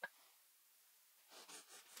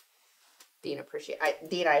 Dean,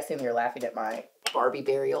 I assume you're laughing at my Barbie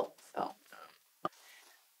burial.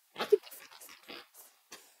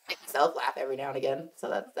 So myself laugh every now and again,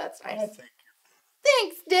 so that's nice. I think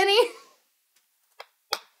Thanks, Denny.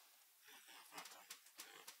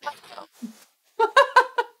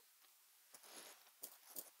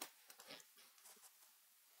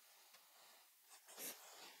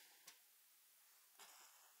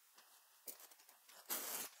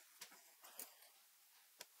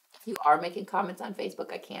 You are making comments on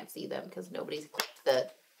Facebook. I can't see them because nobody's clicked the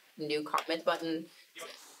new comment button.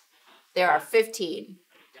 There are 15.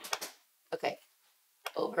 Okay.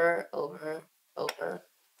 Over.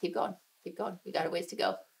 Keep going. We got a ways to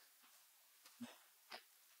go.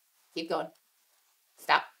 Keep going.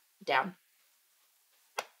 Stop. Down.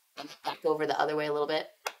 And back over the other way a little bit.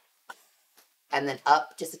 And then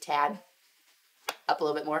up just a tad. Up a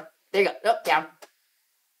little bit more. There you go. Nope, down.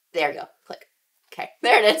 There you go. Click. Okay.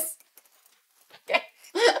 There it is. Okay.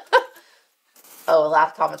 Oh, the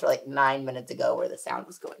last comments were like 9 minutes ago where the sound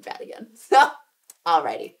was going bad again. So,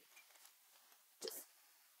 alrighty. Just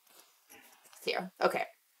here. Okay.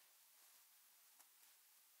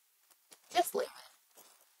 Just Larry.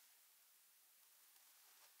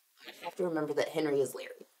 I have to remember that Henry is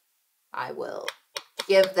Larry. I will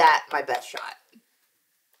give that my best shot.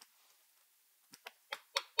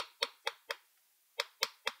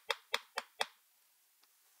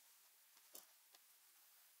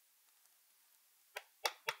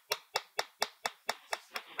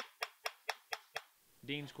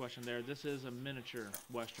 Dean's question there. This is a miniature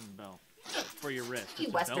Western belt for your wrist. It's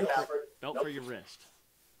a Western belt for your wrist.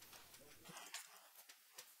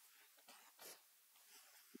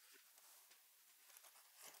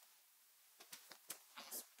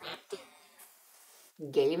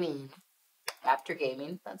 Gaming. After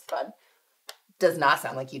gaming. That's fun. Does not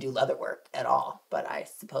sound like you do leather work at all, but I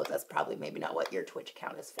suppose that's probably maybe not what your Twitch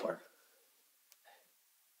account is for.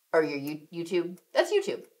 Or your YouTube. That's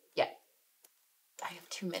YouTube. Yeah. I have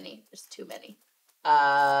too many. There's too many.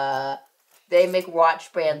 They make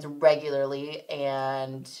watch bands regularly,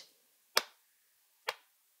 and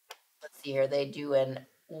let's see here. They do an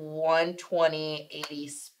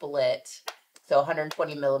 120-80 split. So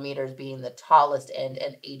 120 millimeters being the tallest end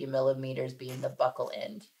and 80 millimeters being the buckle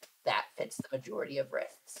end. That fits the majority of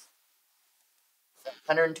wrists. So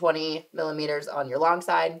 120 millimeters on your long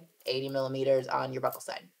side, 80 millimeters on your buckle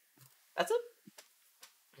side. That's it.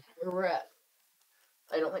 Where we're at.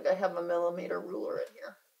 I don't think I have a millimeter ruler in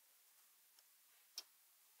here.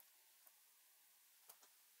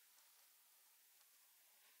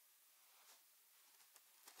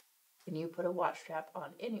 Can you put a watch strap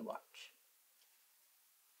on any watch?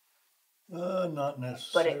 not But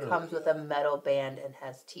necessarily. it comes with a metal band and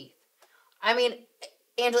has teeth. I mean,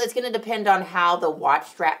 Angela, it's going to depend on how the watch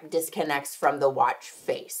strap disconnects from the watch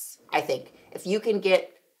face. I think if you can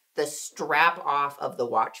get the strap off of the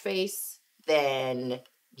watch face, then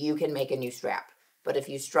you can make a new strap. But if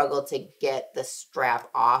you struggle to get the strap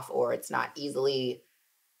off or it's not easily,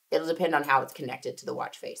 it'll depend on how it's connected to the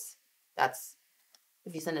watch face. That's,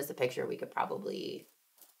 if you send us a picture, we could probably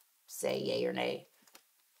say yay or nay.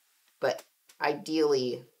 But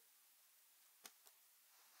ideally,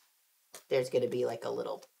 there's going to be like a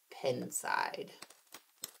little pin side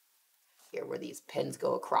here where these pins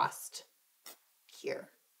go across here.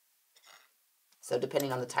 So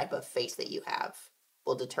depending on the type of face that you have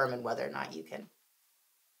will determine whether or not you can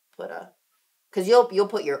put a, because you'll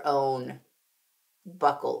put your own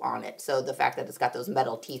buckle on it. So the fact that it's got those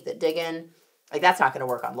metal teeth that dig in, like that's not going to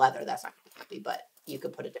work on leather. That's not going to be happy, but you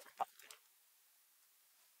could put a different buckle.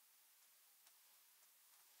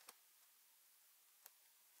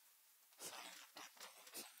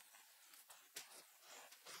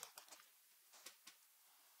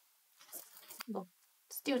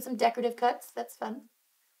 Just doing some decorative cuts. That's fun.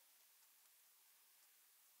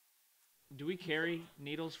 Do we carry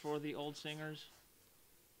needles for the old singers?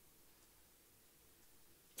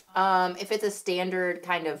 If it's a standard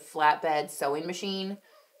kind of flatbed sewing machine,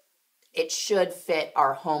 it should fit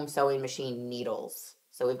our home sewing machine needles.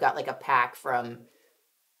 So we've got like a pack from,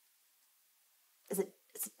 is it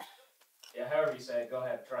Yeah, however you say it. Go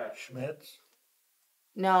ahead, try it. Schmitz?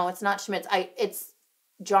 no, it's not Schmitz. It's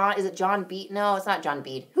John, is it John Beat? No, it's not John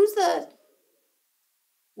Beat. Who's the,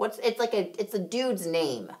 it's a dude's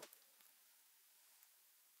name.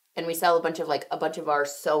 And we sell a bunch of our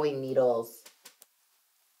sewing needles.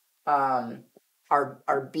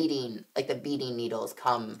 Our beading, like the beading needles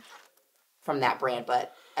come from that brand,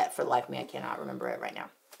 but for the life of me, I cannot remember it right now.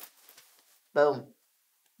 Boom.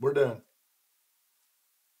 We're done.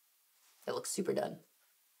 It looks super done.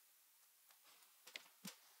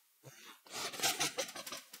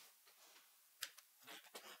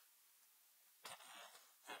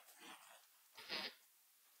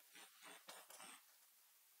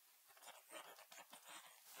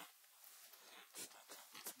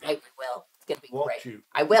 I will. It's gonna be Won't great. you?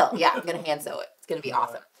 I will. Yeah, I'm gonna hand sew it. It's gonna be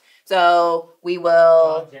awesome. So we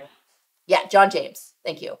will. Yeah, John James.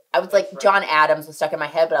 Thank you. I was like, John Adams was stuck in my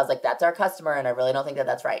head, but I was like, that's our customer, and I really don't think that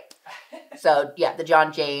that's right. So yeah, the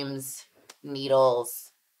John James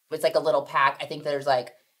needles. It's like a little pack. I think there's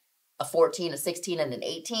like a 14, a 16, and an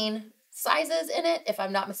 18 sizes in it, if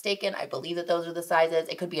I'm not mistaken. I believe that those are the sizes.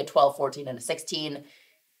 It could be a 12, 14, and a 16.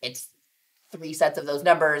 It's 3 sets of those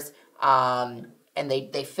numbers. And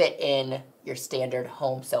they fit in your standard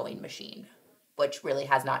home sewing machine, which really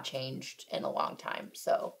has not changed in a long time.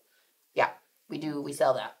 So yeah, we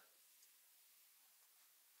sell that.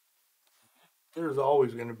 There's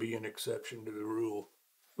always going to be an exception to the rule.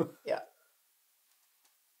 Yeah.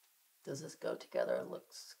 Does this go together? It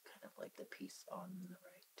looks kind of like the piece on the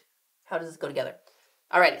right. How does this go together?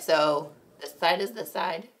 All right, so this side is this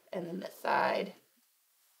side, and then this side.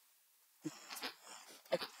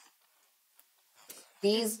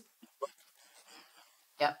 These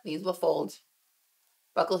will fold,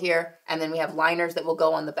 buckle here, and then we have liners that will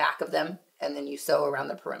go on the back of them, and then you sew around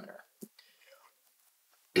the perimeter.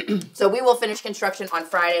 So we will finish construction on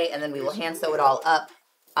Friday, and then we will hand sew it all up.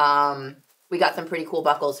 We got some pretty cool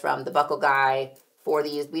buckles from the buckle guy for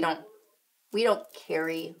these. We don't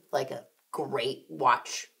carry like a great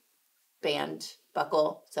watch band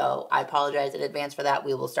buckle, so I apologize in advance for that.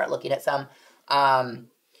 We will start looking at some.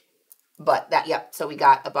 But that, yeah, so we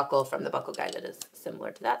got a buckle from the buckle guy that is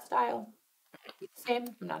similar to that style. Might be the same,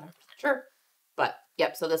 I'm not 100% sure. But,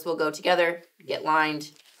 yep, so this will go together, get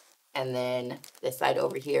lined, and then this side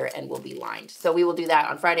over here and will be lined. So we will do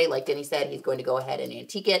that on Friday. Like Denny said, he's going to go ahead and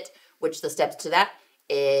antique it, which the steps to that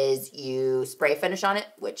is you spray finish on it,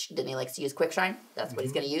 which Denny likes to use quick shine. That's what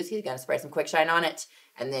he's going to use. He's going to spray some quick shine on it,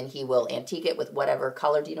 and then he will antique it with whatever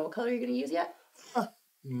color. Do you know what color you're going to use yet?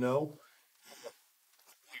 No.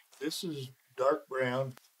 This is dark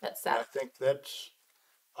brown. That's I that.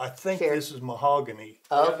 think this is mahogany.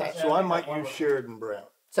 Oh, okay. So I might use Sheridan brown.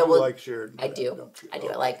 So you we'll, like Sheridan brown, I do. don't you? I do.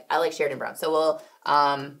 I like Sheridan brown. So we'll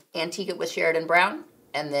antique it with Sheridan brown,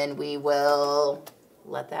 and then we will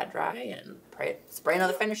let that dry and spray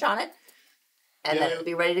another finish on it, and then it'll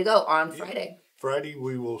be ready to go on Friday. Friday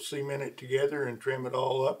we will cement it together and trim it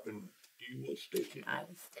all up, and you will stitch it. I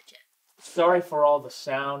will stitch it. Sorry for all the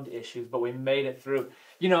sound issues, but we made it through.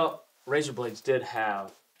 You know, Razor Blades did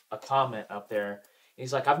have a comment up there.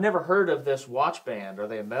 He's like, I've never heard of this watch band. Are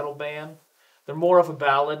they a metal band? They're more of a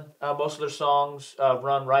ballad. Most of their songs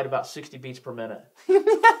run right about 60 beats per minute.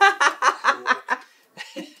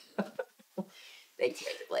 Thanks,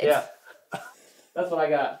 Razor Blades. Yeah. That's what I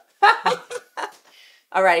got.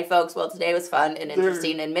 Alrighty, folks. Well, today was fun and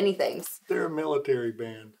interesting in many things. They're a military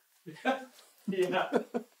band. Yeah.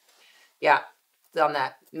 Yeah. It's on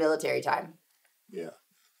that military time. Yeah.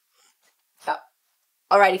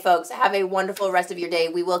 Alrighty, folks, have a wonderful rest of your day.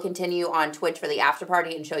 We will continue on Twitch for the after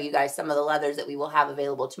party and show you guys some of the leathers that we will have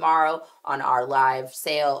available tomorrow on our live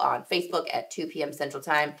sale on Facebook at 2 p.m. Central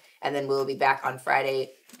Time. And then we'll be back on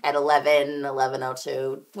Friday at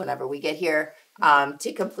 11:02, whenever we get here,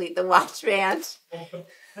 to complete the watch band.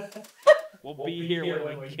 We'll be here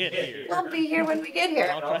when we get here. We'll be here when we get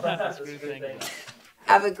here. I'll try not to screw things up.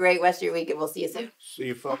 Have a great rest of your week, and we'll see you soon. See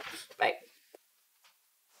you, folks. Bye.